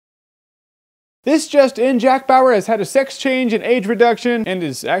This just in, Jack Bauer has had a sex change and age reduction and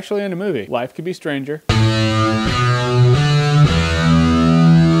is actually in a movie. Life Could Be Stranger.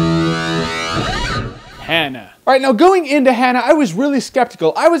 Hanna. All right, now going into Hanna, I was really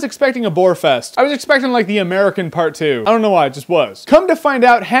skeptical. I was expecting a bore fest. I was expecting like the American part 2. I don't know why, it just was. Come to find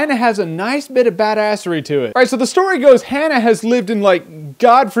out, Hanna has a nice bit of badassery to it. All right, so the story goes, Hanna has lived in like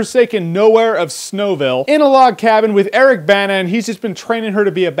godforsaken nowhere of Snowville in a log cabin with Eric Bana, and he's just been training her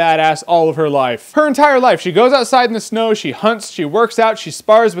to be a badass all of her life. Her entire life, she goes outside in the snow, she hunts, she works out, she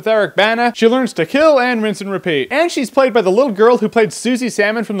spars with Eric Bana, she learns to kill and rinse and repeat. And she's played by the little girl who played Susie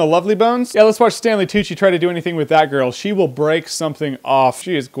Salmon from The Lovely Bones. Yeah, let's watch Stanley Tucci try to do anything with that girl. She will break something off.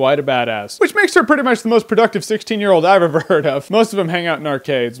 She is quite a badass. Which makes her pretty much the most productive 16-year-old I've ever heard of. Most of them hang out in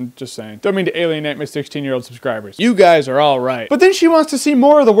arcades, I'm just saying. Don't mean to alienate my 16-year-old subscribers. You guys are all right. But then she wants to see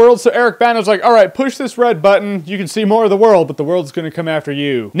more of the world, so Eric Bana's like, all right, push this red button. You can see more of the world, but the world's gonna come after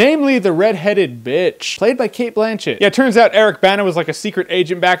you. Namely, the red-headed bitch, played by Cate Blanchett. Yeah, turns out Eric Bana was like a secret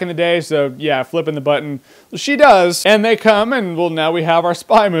agent back in the day, so yeah, flipping the button. Well, she does, and they come, and well, now we have our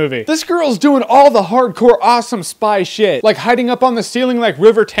spy movie. This girl's doing all the hardcore, awesome spy shit. Like hiding up on the ceiling like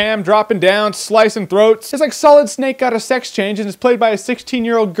River Tam, dropping down, slicing throats. It's like Solid Snake got a sex change and is played by a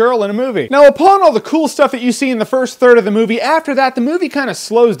 16-year-old girl in a movie. Now, upon all the cool stuff that you see in the first third of the movie, after that, the movie kind of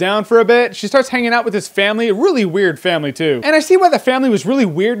slows down for a bit. She starts hanging out with this family, a really weird family too. And I see why the family was really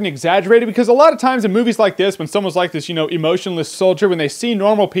weird and exaggerated, because a lot of times in movies like this, when someone's like this, you know, emotionless soldier, when they see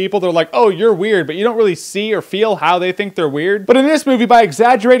normal people, they're like, oh, you're weird, but you don't really see or feel how they think they're weird. But in this movie, by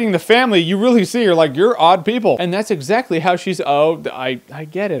exaggerating the family, you really see you're like, you're odd people. And that's exactly how she's, oh, I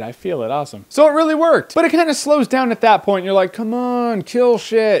get it, I feel it, awesome. So it really worked. But it kind of slows down at that point. You're like, come on, kill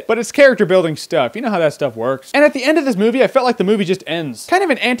shit. But it's character building stuff. You know how that stuff works. And at the end of this movie, I felt like the movie just ends. Kind of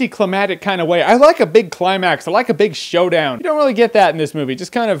an anticlimactic kind of way. I like a big climax. I like a big showdown. You don't really get that in this movie. It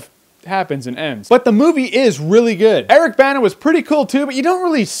just kind of happens and ends. But the movie is really good. Eric Bana was pretty cool too, but you don't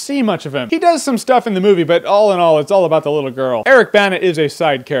really see much of him. He does some stuff in the movie, but all in all, it's all about the little girl. Eric Bana is a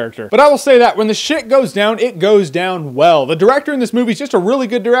side character. But I will say that when the shit goes down, it goes down well. The director in this movie is just a really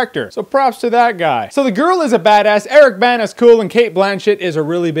good director. So props to that guy. So the girl is a badass, Eric Bana's cool, and Cate Blanchett is a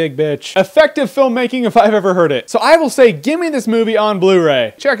really big bitch. Effective filmmaking if I've ever heard it. So I will say, give me this movie on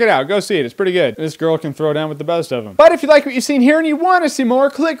Blu-ray. Check it out, go see it, it's pretty good. This girl can throw down with the best of them. But if you like what you've seen here and you want to see more,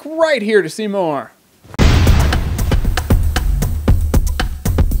 click right here to see more.